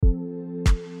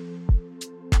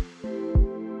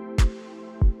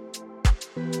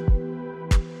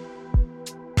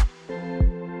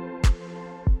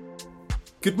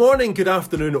Good morning, good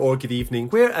afternoon, or good evening,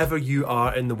 wherever you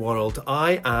are in the world.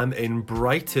 I am in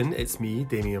Brighton. It's me,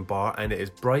 Damien Barr, and it is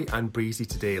bright and breezy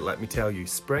today. Let me tell you,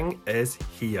 spring is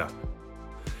here.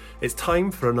 It's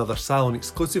time for another Salon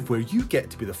exclusive where you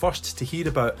get to be the first to hear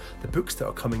about the books that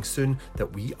are coming soon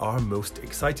that we are most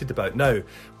excited about. Now,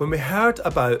 when we heard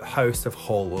about House of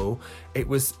Hollow, it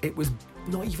was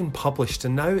not even published,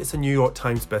 and now it's a New York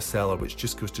Times bestseller, which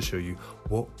just goes to show you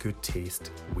what good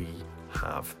taste we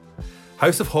have.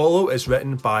 House of Hollow is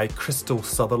written by Krystal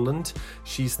Sutherland.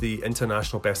 She's the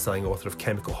international best-selling author of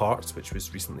Chemical Hearts, which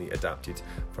was recently adapted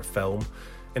for film.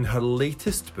 In her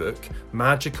latest book,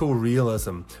 magical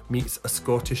realism meets a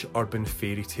Scottish urban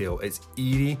fairy tale. It's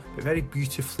eerie, but very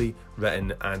beautifully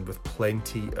written and with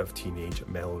plenty of teenage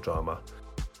melodrama.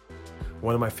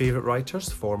 One of my favourite writers,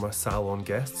 former Salon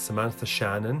guest Samantha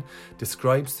Shannon,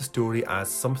 describes the story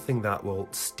as something that will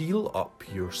steel up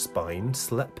your spine,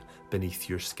 slip beneath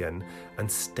your skin, and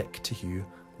stick to you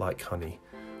like honey,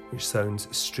 which sounds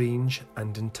strange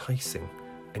and enticing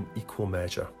in equal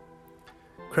measure.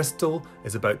 Krystal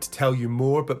is about to tell you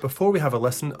more, but before we have a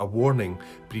listen, a warning: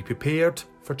 be prepared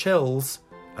for chills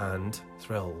and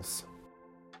thrills.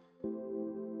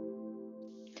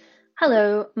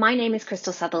 Hello, my name is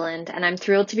Krystal Sutherland, and I'm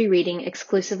thrilled to be reading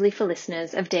exclusively for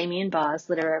listeners of Damien Barr's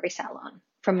Literary Salon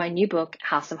from my new book,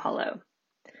 House of Hollow.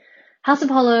 House of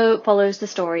Hollow follows the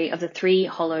story of the three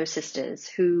Hollow sisters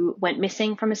who went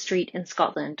missing from a street in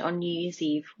Scotland on New Year's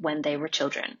Eve when they were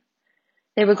children.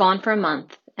 They were gone for a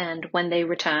month, and when they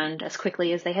returned as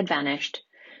quickly as they had vanished,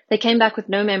 they came back with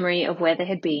no memory of where they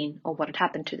had been or what had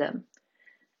happened to them.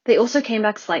 They also came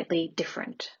back slightly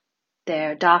different.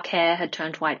 Their dark hair had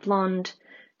turned white blonde,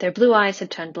 their blue eyes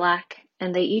had turned black,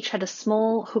 and they each had a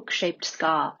small hook-shaped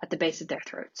scar at the base of their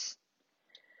throats.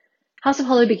 House of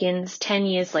Hollow begins 10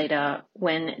 years later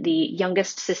when the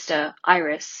youngest sister,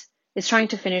 Iris, is trying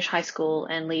to finish high school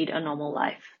and lead a normal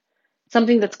life,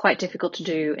 something that's quite difficult to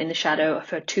do in the shadow of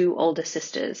her two older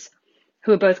sisters,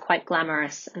 who are both quite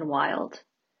glamorous and wild.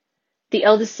 The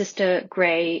eldest sister,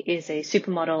 Grey, is a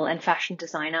supermodel and fashion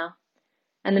designer,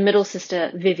 and the middle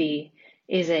sister, Vivi,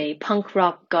 is a punk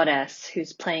rock goddess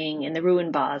who's playing in the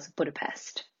ruin bars of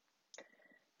Budapest.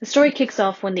 The story kicks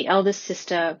off when the eldest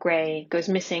sister, Grey, goes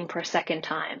missing for a second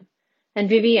time, and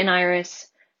Vivi and Iris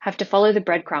have to follow the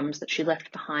breadcrumbs that she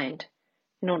left behind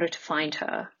in order to find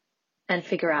her and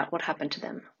figure out what happened to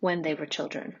them when they were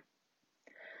children.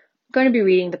 I'm going to be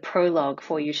reading the prologue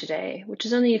for you today, which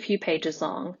is only a few pages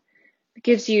long. It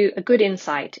gives you a good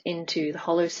insight into the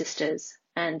Hollow sisters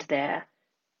and their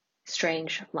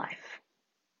strange life.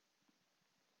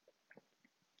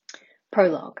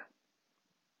 Prologue.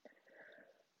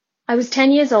 I was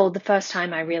 10 years old the first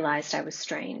time I realized I was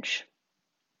strange.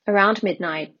 Around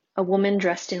midnight, a woman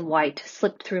dressed in white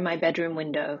slipped through my bedroom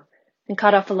window and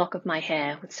cut off a lock of my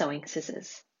hair with sewing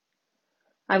scissors.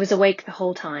 I was awake the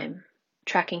whole time,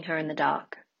 tracking her in the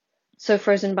dark, so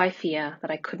frozen by fear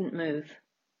that I couldn't move,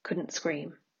 couldn't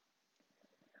scream.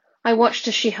 I watched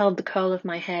as she held the curl of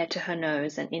my hair to her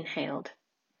nose and inhaled.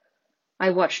 I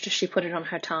watched as she put it on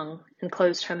her tongue and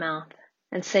closed her mouth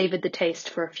and savored the taste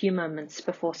for a few moments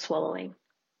before swallowing.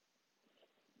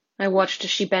 I watched as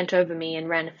she bent over me and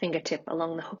ran a fingertip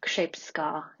along the hook-shaped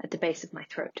scar at the base of my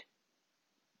throat.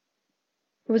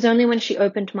 It was only when she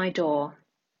opened my door,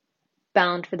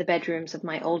 bound for the bedrooms of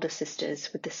my older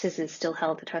sisters with the scissors still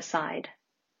held at her side,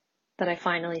 that I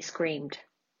finally screamed.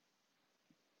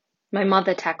 My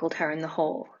mother tackled her in the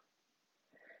hall.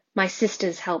 My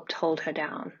sisters helped hold her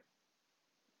down.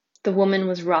 The woman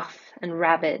was rough and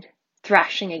rabid,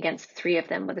 thrashing against the three of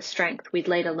them with a strength we'd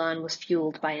later learn was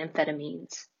fueled by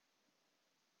amphetamines.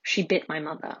 She bit my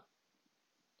mother.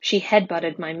 She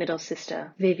headbutted my middle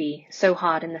sister, Vivi, so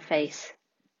hard in the face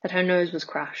that her nose was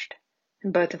crushed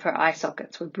and both of her eye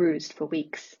sockets were bruised for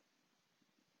weeks.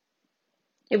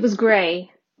 It was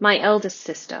Grey, my eldest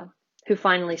sister, who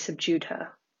finally subdued her.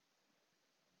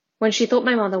 When she thought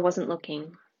my mother wasn't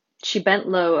looking, she bent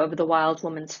low over the wild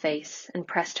woman's face and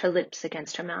pressed her lips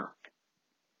against her mouth.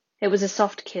 It was a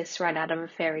soft kiss right out of a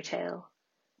fairy tale,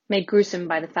 made gruesome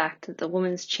by the fact that the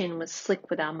woman's chin was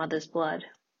slick with our mother's blood.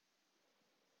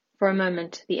 For a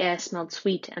moment, the air smelled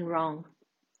sweet and wrong,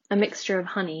 a mixture of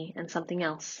honey and something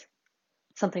else,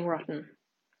 something rotten.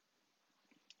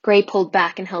 Grey pulled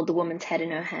back and held the woman's head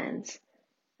in her hands,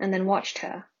 and then watched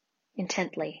her,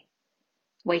 intently,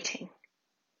 waiting.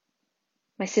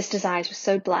 My sister's eyes were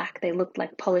so black they looked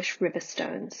like polished river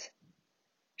stones.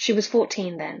 She was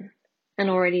 14 then, and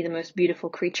already the most beautiful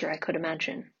creature I could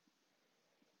imagine.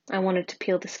 I wanted to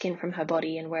peel the skin from her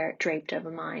body and wear it draped over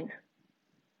mine.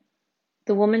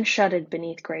 The woman shuddered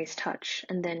beneath Grey's touch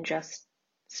and then just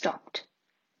stopped,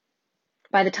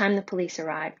 By the time the police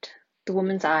arrived, the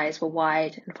woman's eyes were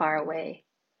wide and far away,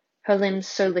 her limbs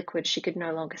so liquid she could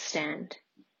no longer stand,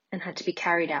 and had to be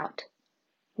carried out,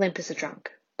 limp as a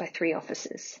drunk, by 3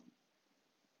 officers.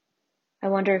 I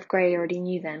wonder if Gray already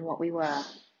knew then what we were.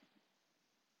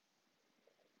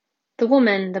 The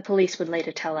woman, the police would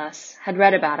later tell us, had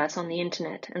read about us on the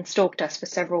internet and stalked us for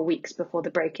several weeks before the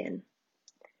break-in.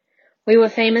 We were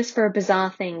famous for a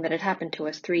bizarre thing that had happened to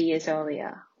us 3 years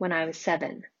earlier, when I was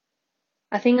 7.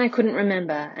 A thing I couldn't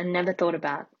remember and never thought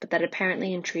about, but that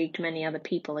apparently intrigued many other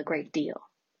people a great deal.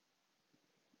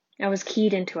 I was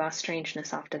keyed into our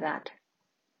strangeness after that.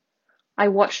 I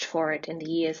watched for it in the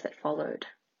years that followed,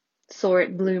 saw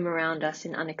it bloom around us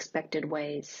in unexpected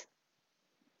ways.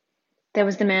 There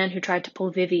was the man who tried to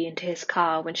pull Vivi into his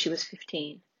car when she was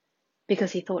 15,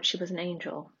 because he thought she was an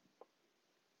angel.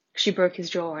 She broke his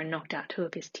jaw and knocked out 2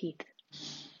 of his teeth.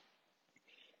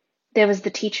 There was the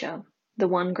teacher, the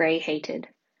one Gray hated,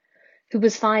 who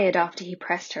was fired after he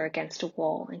pressed her against a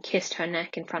wall and kissed her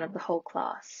neck in front of the whole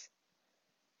class.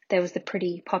 There was the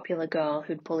pretty, popular girl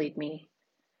who'd bullied me,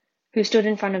 who stood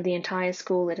in front of the entire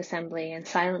school at assembly and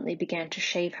silently began to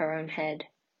shave her own head,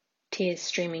 tears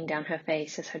streaming down her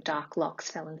face as her dark locks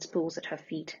fell in spools at her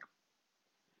feet.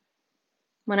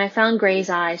 When I found Gray's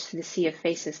eyes through the sea of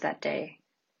faces that day,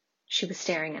 she was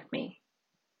staring at me.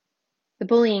 The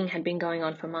bullying had been going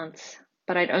on for months,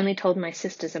 but I'd only told my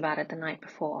sisters about it the night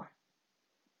before.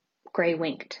 Gray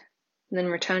winked, then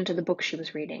returned to the book she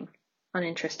was reading,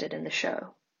 uninterested in the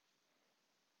show.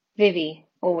 Vivi,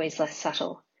 always less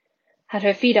subtle, had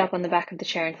her feet up on the back of the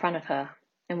chair in front of her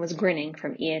and was grinning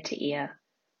from ear to ear,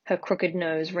 her crooked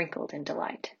nose wrinkled in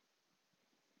delight.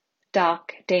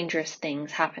 Dark, dangerous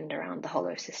things happened around the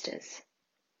Hollow Sisters.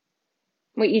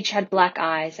 We each had black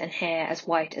eyes and hair as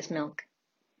white as milk.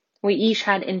 We each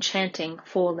had enchanting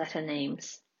 4-letter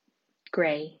names: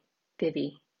 Gray,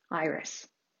 Vivi, Iris.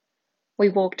 We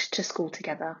walked to school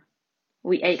together.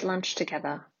 We ate lunch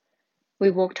together. We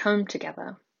walked home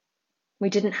together. We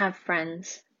didn't have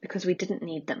friends because we didn't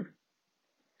need them.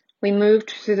 We moved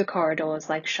through the corridors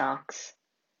like sharks,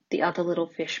 the other little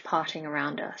fish parting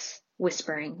around us,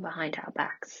 whispering behind our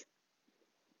backs.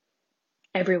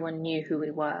 Everyone knew who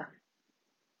we were.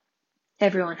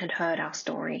 Everyone had heard our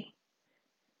story.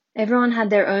 Everyone had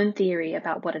their own theory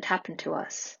about what had happened to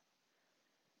us.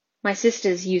 My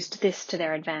sisters used this to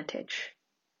their advantage.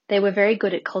 They were very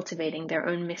good at cultivating their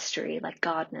own mystery like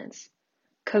gardeners,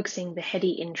 coaxing the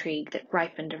heady intrigue that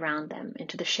ripened around them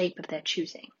into the shape of their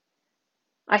choosing.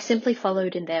 I simply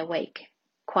followed in their wake,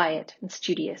 quiet and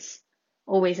studious,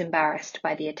 always embarrassed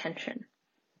by the attention.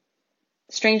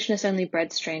 Strangeness only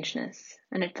bred strangeness,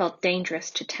 and it felt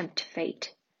dangerous to tempt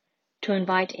fate, to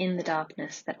invite in the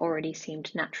darkness that already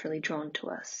seemed naturally drawn to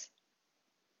us.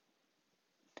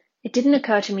 It didn't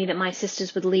occur to me that my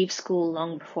sisters would leave school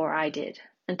long before I did,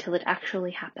 until it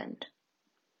actually happened.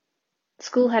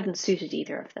 School hadn't suited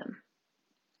either of them.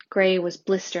 Gray was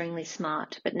blisteringly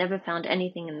smart, but never found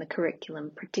anything in the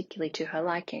curriculum particularly to her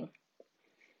liking.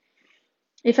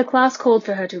 If a class called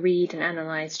for her to read and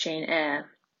analyze Jane Eyre,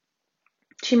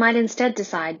 she might instead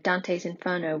decide Dante's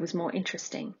Inferno was more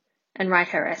interesting and write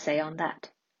her essay on that.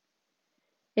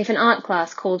 If an art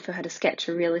class called for her to sketch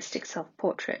a realistic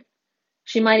self-portrait,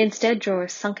 she might instead draw a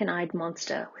sunken-eyed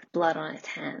monster with blood on its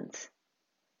hands.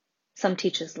 Some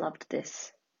teachers loved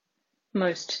this.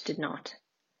 Most did not.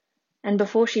 And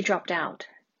before she dropped out,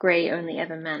 Gray only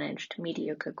ever managed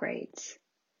mediocre grades.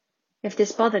 If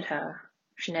this bothered her,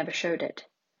 she never showed it,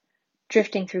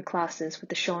 drifting through classes with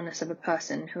the sureness of a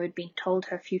person who had been told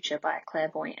her future by a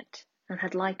clairvoyant and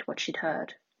had liked what she'd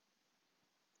heard.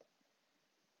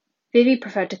 Vivi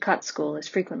preferred to cut school as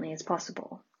frequently as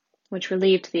possible, which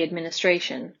relieved the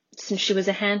administration, since she was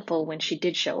a handful when she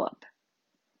did show up.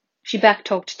 She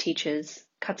backtalked teachers,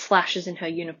 cut slashes in her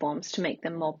uniforms to make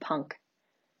them more punk,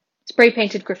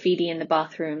 spray-painted graffiti in the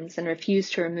bathrooms, and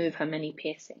refused to remove her many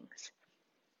piercings.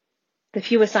 The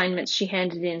few assignments she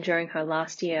handed in during her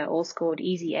last year all scored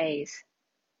easy A's.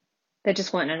 There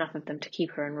just weren't enough of them to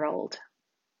keep her enrolled.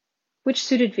 Which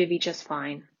suited Vivi just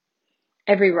fine.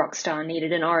 Every rock star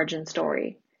needed an origin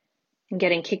story, and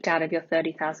getting kicked out of your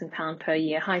 £30,000 per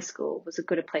year high school was as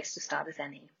good a place to start as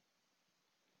any.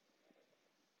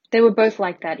 They were both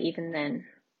like that even then,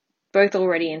 both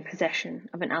already in possession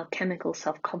of an alchemical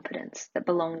self-confidence that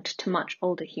belonged to much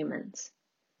older humans.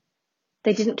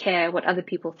 They didn't care what other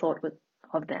people thought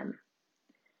of them.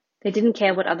 They didn't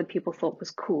care what other people thought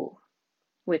was cool,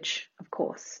 which, of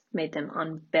course, made them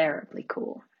unbearably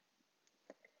cool.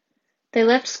 They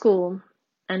left school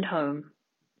and home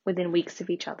within weeks of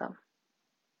each other.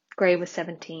 Gray was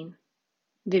 17.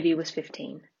 Vivi was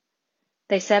 15.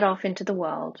 They set off into the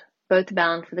world, both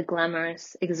bound for the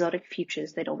glamorous, exotic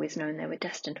futures they'd always known they were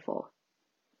destined for.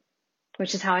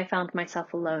 Which is how I found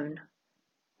myself alone,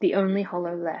 the only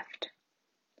hollow left,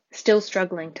 still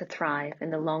struggling to thrive in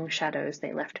the long shadows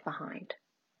they left behind.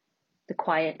 The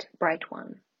quiet, bright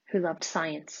one who loved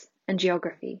science and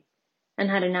geography and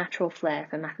had a natural flair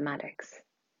for mathematics.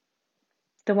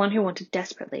 The one who wanted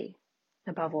desperately,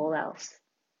 above all else,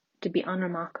 to be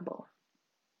unremarkable.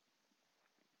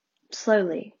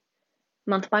 Slowly,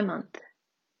 month by month,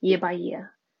 year by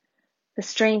year, the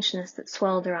strangeness that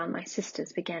swelled around my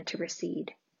sisters began to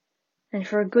recede, and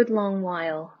for a good long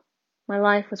while, my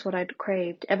life was what I'd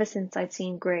craved ever since I'd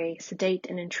seen Gray sedate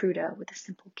an intruder with a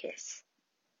simple kiss.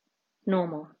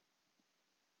 Normal.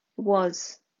 It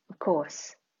was, of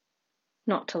course,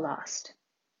 not to last.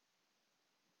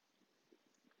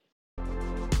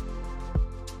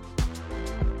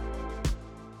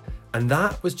 And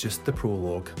that was just the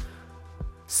prologue.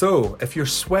 So, if you're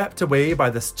swept away by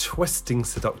this twisting,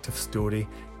 seductive story,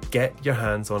 get your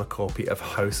hands on a copy of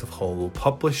House of Hollow,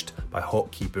 published by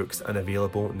Hotkey Books and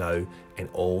available now in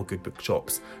all good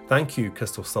bookshops. Thank you,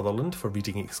 Crystal Sutherland, for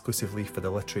reading exclusively for the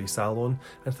Literary Salon,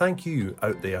 and thank you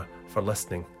out there for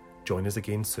listening. Join us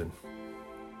again soon.